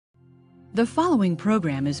The following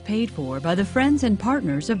program is paid for by the friends and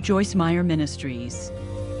partners of Joyce Meyer Ministries.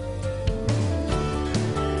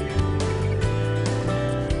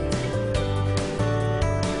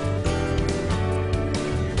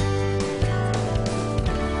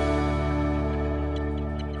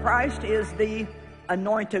 Christ is the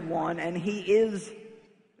anointed one, and He is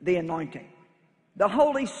the anointing. The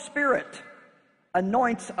Holy Spirit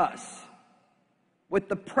anoints us with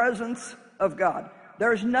the presence of God.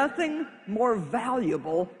 There's nothing more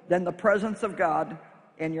valuable than the presence of God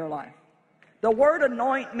in your life. The word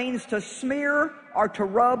anoint means to smear or to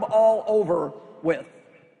rub all over with.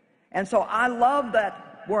 And so I love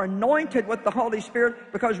that we're anointed with the Holy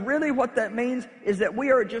Spirit, because really what that means is that we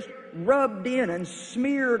are just rubbed in and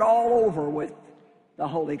smeared all over with the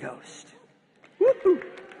Holy Ghost. Woo-hoo.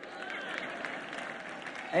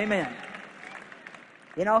 Amen.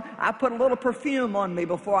 You know, I put a little perfume on me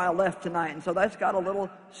before I left tonight, and so that's got a little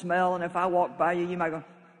smell, and if I walk by you, you might go,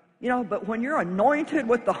 you know, but when you're anointed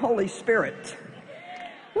with the Holy Spirit,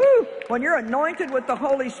 woo, when you're anointed with the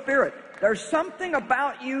Holy Spirit, there's something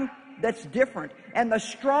about you that's different. And the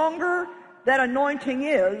stronger that anointing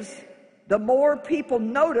is, the more people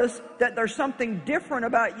notice that there's something different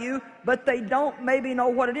about you, but they don't maybe know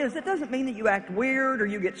what it is. It doesn't mean that you act weird or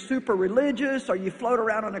you get super religious or you float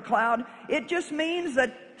around on a cloud. It just means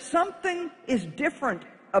that something is different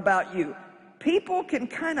about you. People can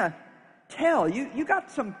kind of tell. You got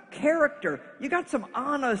some character. You got some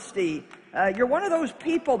honesty. You're one of those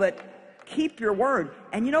people that keep your word.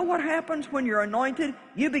 And you know what happens when you're anointed?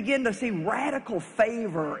 You begin to see radical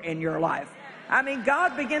favor in your life. I mean,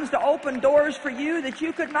 God begins to open doors for you that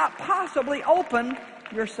you could not possibly open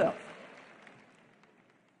yourself.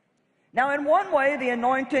 Now, in one way, the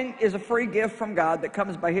anointing is a free gift from God that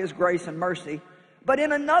comes by His grace and mercy. But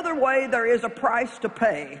in another way, there is a price to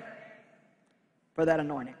pay for that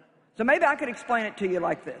anointing. So maybe I could explain it to you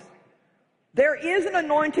like this. There is an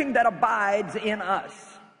anointing that abides in us.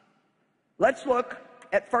 Let's look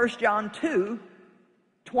at 1 John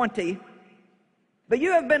 2:20. But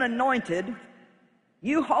you have been anointed.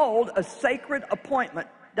 You hold a sacred appointment.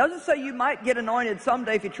 Doesn't say you might get anointed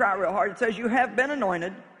someday if you try real hard. It says you have been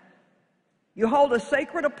anointed. You hold a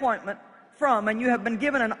sacred appointment from, and you have been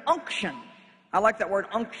given an unction. I like that word,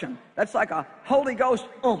 unction. That's like a Holy Ghost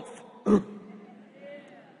oomph.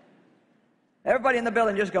 Everybody in the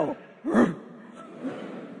building just go.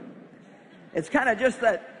 It's kind of just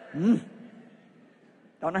that.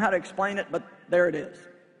 Don't know how to explain it, but there it is.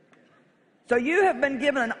 So you have been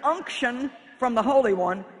given an unction from the Holy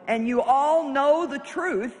One, and you all know the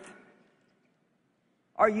truth,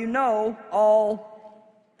 or you know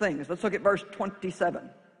all things. Let's look at verse 27.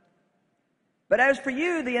 But as for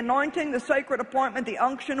you, the anointing, the sacred appointment, the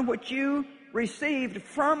unction which you received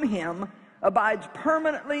from Him abides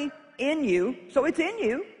permanently in you. So it's in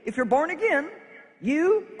you. If you're born again,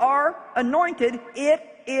 you are anointed. It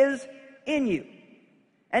is in you.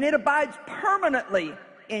 And it abides permanently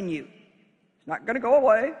in you. It's not going to go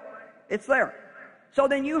away. It's there. So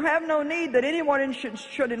then you have no need that anyone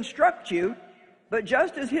should instruct you, but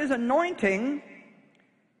just as His anointing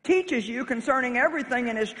teaches you concerning everything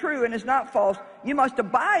and is true and is not false, you must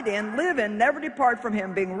abide in, live in, never depart from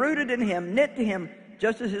Him, being rooted in Him, knit to Him,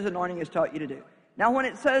 just as His anointing has taught you to do. Now, when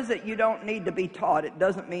it says that you don't need to be taught, it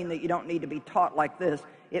doesn't mean that you don't need to be taught like this.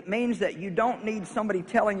 It means that you don't need somebody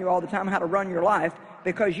telling you all the time how to run your life,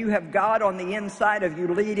 because you have God on the inside of you,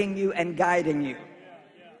 leading you and guiding you.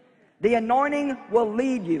 The anointing will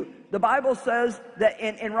lead you. The Bible says that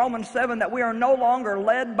in Romans 7 that we are no longer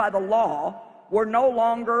led by the law. We're no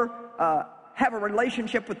longer have a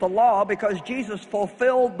relationship with the law, because Jesus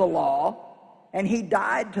fulfilled the law. And He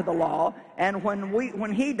died to the law, and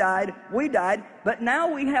when He died, we died. But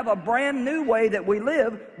now we have a brand new way that we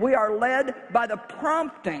live. We are led by the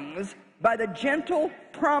promptings, by the gentle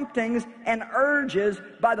promptings and urges,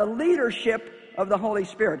 by the leadership of the Holy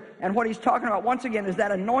Spirit. And what he's talking about, once again, is that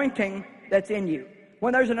anointing that's in you.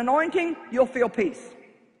 When there's an anointing, you'll feel peace.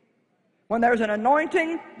 When there's an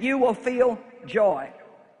anointing, you will feel joy.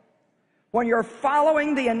 When you're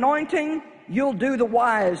following the anointing, you'll do the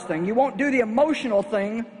wise thing. You won't do the emotional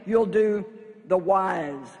thing. You'll do the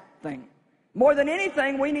wise thing. More than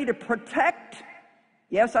anything, we need to protect,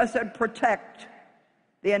 yes, I said protect,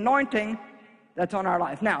 the anointing that's on our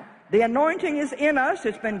life. Now, the anointing is in us.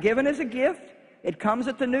 It's been given as a gift. It comes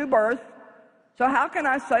at the new birth. So how can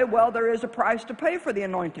I say, well, there is a price to pay for the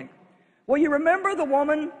anointing? Well, you remember the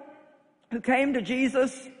woman who came to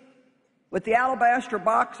Jesus with the alabaster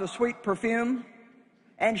box of sweet perfume?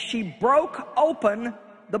 And she broke open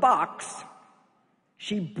the box.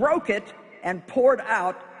 She broke it and poured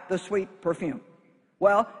out the sweet perfume.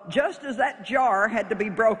 Well, just as that jar had to be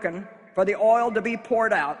broken for the oil to be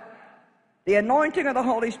poured out, the anointing of the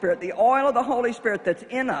Holy Spirit, the oil of the Holy Spirit that's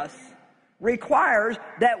in us, requires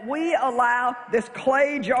that we allow this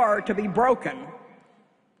clay jar to be broken.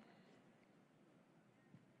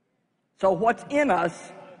 So what's in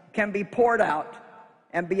us can be poured out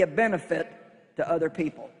and be a benefit to other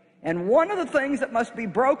people. And one of the things that must be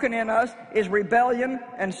broken in us is rebellion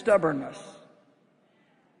and stubbornness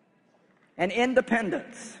and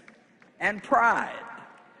independence and pride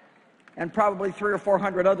and probably 300 or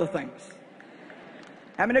 400 other things.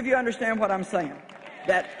 How many of you understand what I'm saying?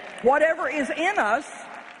 That whatever is in us,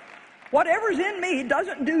 whatever's in me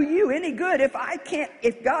doesn't do you any good if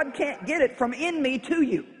God can't get it from in me to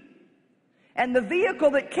you. And the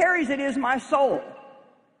vehicle that carries it is my soul.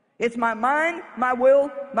 It's my mind, my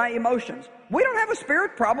will, my emotions. We don't have a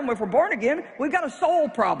spirit problem if we're born again. We've got a soul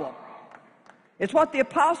problem. It's what the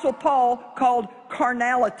Apostle Paul called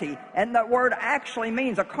carnality. And that word actually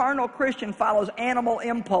means a carnal Christian follows animal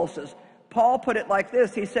impulses. Paul put it like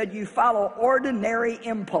this. He said, you follow ordinary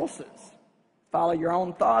impulses. Follow your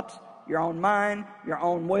own thoughts, your own mind, your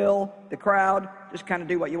own will, the crowd. Just kind of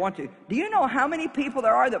do what you want to. Do you know how many people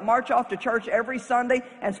there are that march off to church every Sunday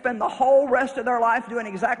and spend the whole rest of their life doing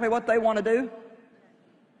exactly what they want to do?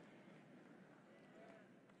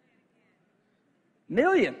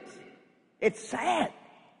 Millions. It's sad.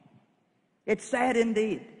 It's sad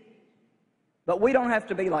indeed. But we don't have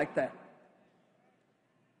to be like that.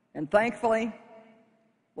 And thankfully,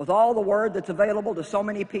 with all the word that's available to so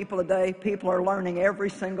many people today, people are learning every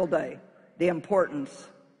single day the importance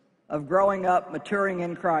of growing up, maturing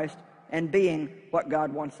in Christ, and being what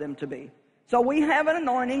God wants them to be. So we have an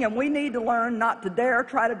anointing, and we need to learn not to dare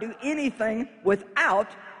try to do anything without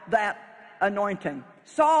that anointing.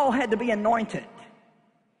 Saul had to be anointed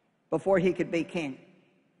before he could be king.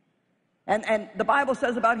 And the Bible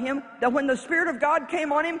says about him that when the Spirit of God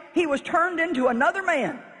came on him, he was turned into another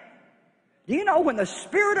man. Do you know when the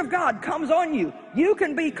Spirit of God comes on you, you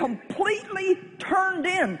can be completely turned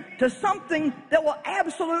in to something that will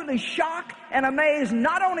absolutely shock and amaze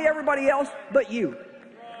not only everybody else, but you.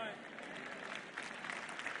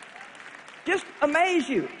 Just amaze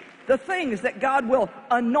you. The things that God will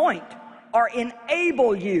anoint or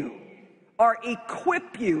enable you or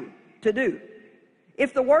equip you to do.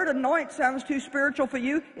 If the word anoint sounds too spiritual for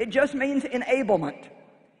you, it just means enablement.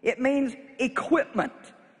 It means equipment.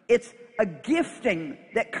 It's a gifting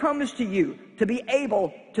that comes to you to be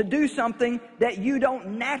able to do something that you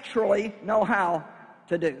don't naturally know how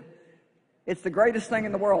to do. It's the greatest thing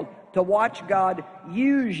in the world to watch God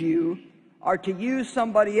use you or to use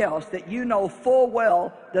somebody else that you know full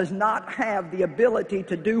well does not have the ability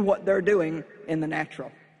to do what they're doing in the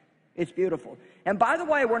natural. It's beautiful. And by the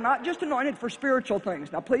way, we're not just anointed for spiritual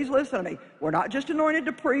things. Now please listen to me. We're not just anointed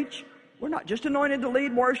to preach. We're not just anointed to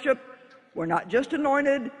lead worship. We're not just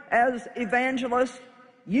anointed as evangelists.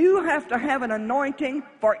 You have to have an anointing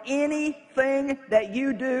for anything that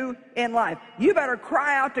you do in life. You better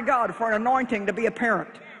cry out to God for an anointing to be a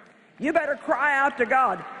parent. You better cry out to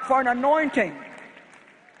God for an anointing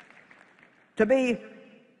to be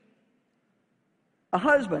a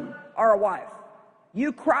husband or a wife.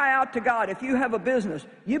 You cry out to God if you have a business.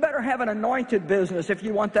 You better have an anointed business if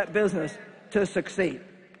you want that business to succeed.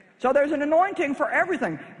 So there's an anointing for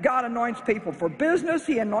everything. God anoints people for business.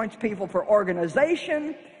 He anoints people for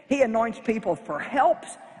organization. He anoints people for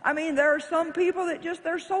helps. I mean, there are some people that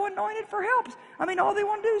they're so anointed for helps. I mean, all they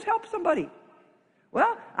want to do is help somebody.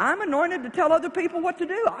 Well, I'm anointed to tell other people what to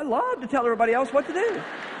do. I love to tell everybody else what to do.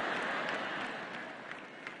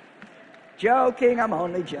 Joking, I'm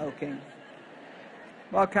only joking.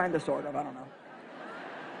 Well, kind of, sort of, I don't know.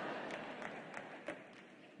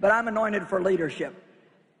 But I'm anointed for leadership.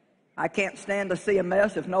 I can't stand to see a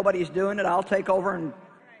mess. If nobody's doing it, I'll take over and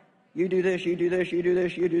you do this, you do this, you do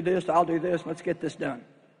this, you do this, I'll do this, let's get this done.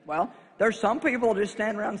 Well, there's some people who just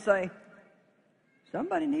stand around and say,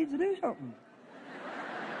 somebody needs to do something.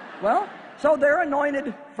 Well, so they're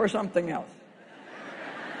anointed for something else.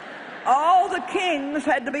 All the kings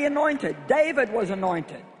had to be anointed. David was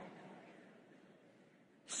anointed.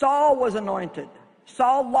 Saul was anointed.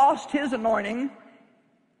 Saul lost his anointing,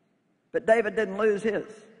 but David didn't lose his.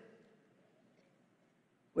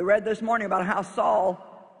 We read this morning about how Saul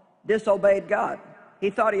disobeyed God. He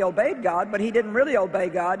thought he obeyed God, but he didn't really obey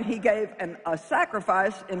God. He gave a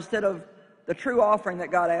sacrifice instead of the true offering that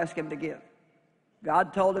God asked him to give.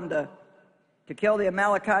 God told him to kill the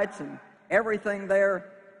Amalekites and everything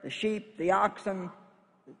there, the sheep, the oxen,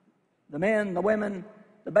 the men, the women,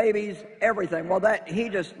 the babies, everything. Well, he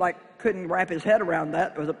just like couldn't wrap his head around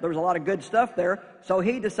that. There was a lot of good stuff there, so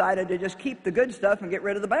he decided to just keep the good stuff and get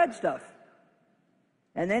rid of the bad stuff.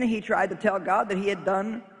 And then he tried to tell God that he had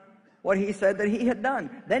done what he said that he had done.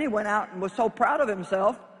 Then he went out and was so proud of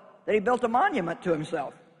himself that he built a monument to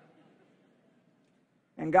himself.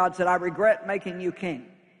 And God said, I regret making you king.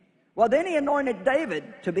 Well, then he anointed David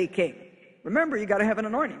to be king. Remember, you got to have an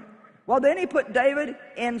anointing. Well, then he put David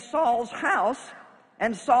in Saul's house,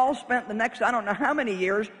 and Saul spent the next, I don't know how many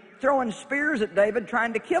years, throwing spears at David,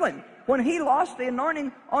 trying to kill him. When he lost the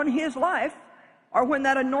anointing on his life, or when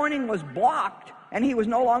that anointing was blocked and he was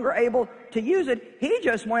no longer able to use it, he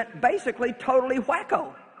just went basically totally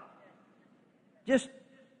wacko. Just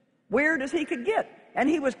weird as he could get. And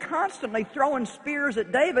he was constantly throwing spears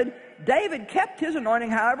at David. David kept his anointing,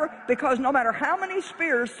 however, because no matter how many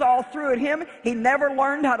spears Saul threw at him, he never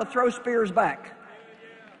learned how to throw spears back.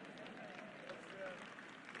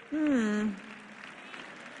 Come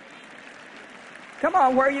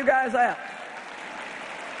on, where are you guys at?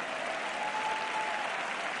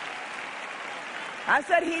 I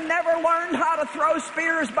said he never learned how to throw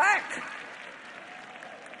spears back.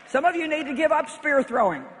 Some of you need to give up spear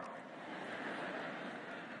throwing.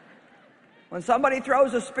 When somebody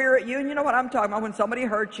throws a spear at you, and you know what I'm talking about, when somebody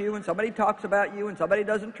hurts you, when somebody talks about you, when somebody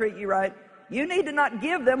doesn't treat you right, you need to not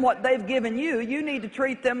give them what they've given you. You need to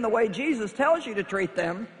treat them the way Jesus tells you to treat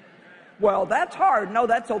them. Well, that's hard. No,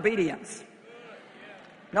 that's obedience.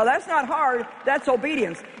 No, that's not hard. That's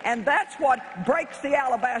obedience. And that's what breaks the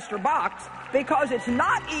alabaster box, because it's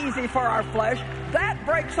not easy for our flesh. That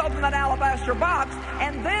breaks open that alabaster box,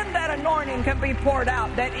 and then that anointing can be poured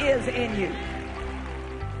out that is in you.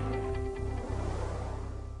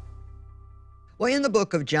 Well, in the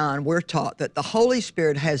book of John, we're taught that the Holy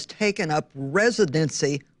Spirit has taken up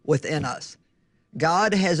residency within us.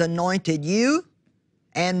 God has anointed you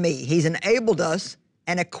and me. He's enabled us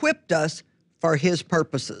and equipped us for His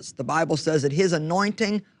purposes. The Bible says that His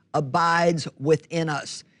anointing abides within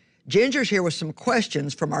us. Ginger's here with some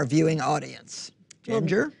questions from our viewing audience.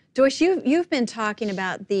 Ginger? Well, Joyce, you've been talking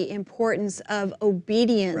about the importance of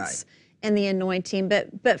obedience and the anointing,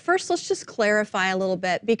 but first let's just clarify a little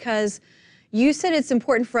bit, because you said it's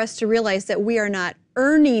important for us to realize that we are not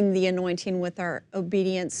earning the anointing with our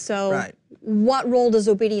obedience. So what role does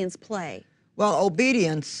obedience play? Well,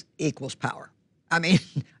 obedience equals power. I mean,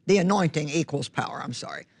 the anointing equals power, I'm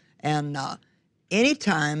sorry. And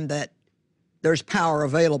anytime that there's power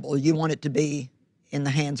available, you want it to be in the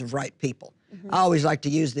hands of right people. I always like to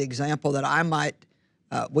use the example that I might,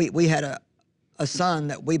 we had a son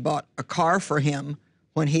that we bought a car for him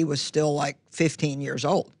when he was still like 15 years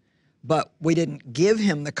old. But we didn't give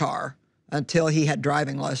him the car until he had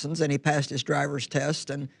driving lessons and he passed his driver's test,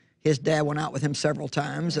 and his dad went out with him several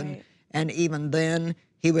times. And even then,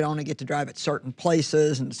 he would only get to drive at certain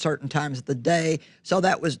places and certain times of the day. So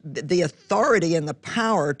that was the authority and the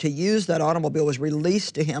power to use that automobile was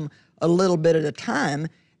released to him a little bit at a time,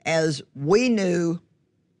 as we knew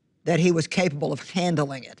that he was capable of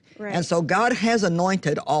handling it. And so God has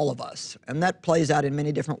anointed all of us, and that plays out in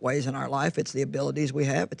many different ways in our life. It's the abilities we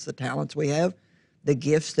have, it's the talents we have, the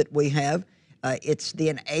gifts that we have. It's the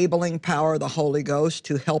enabling power of the Holy Ghost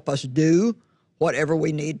to help us do whatever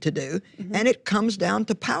we need to do. And it comes down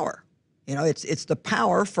to power. You know, it's the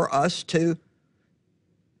power for us to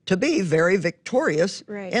be very victorious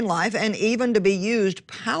in life, and even to be used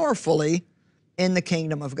powerfully in the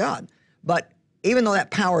kingdom of God. But even though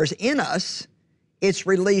that power is in us, it's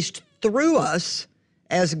released through us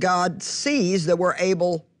as God sees that we're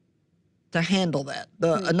able to handle that.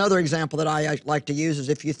 Another example that I like to use is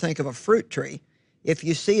if you think of a fruit tree. If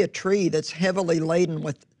you see a tree that's heavily laden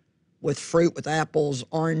with fruit, with apples,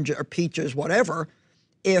 orange, or peaches, whatever,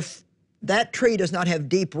 if that tree does not have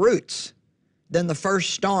deep roots, then the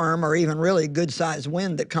first storm or even really good-sized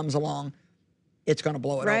wind that comes along, it's going to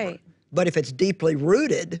blow it over. But if it's deeply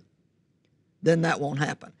rooted, then that won't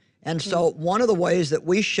happen. And so one of the ways that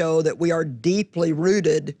we show that we are deeply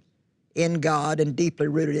rooted in God and deeply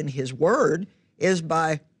rooted in His Word is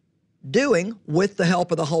by doing, with the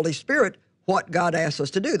help of the Holy Spirit, what God asks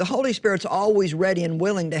us to do. The Holy Spirit's always ready and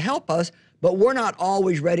willing to help us, but we're not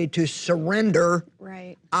always ready to surrender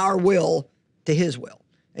our will to His will.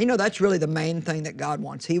 And you know, that's really the main thing that God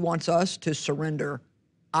wants. He wants us to surrender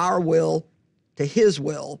our will to His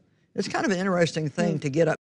will. It's kind of an interesting thing to get up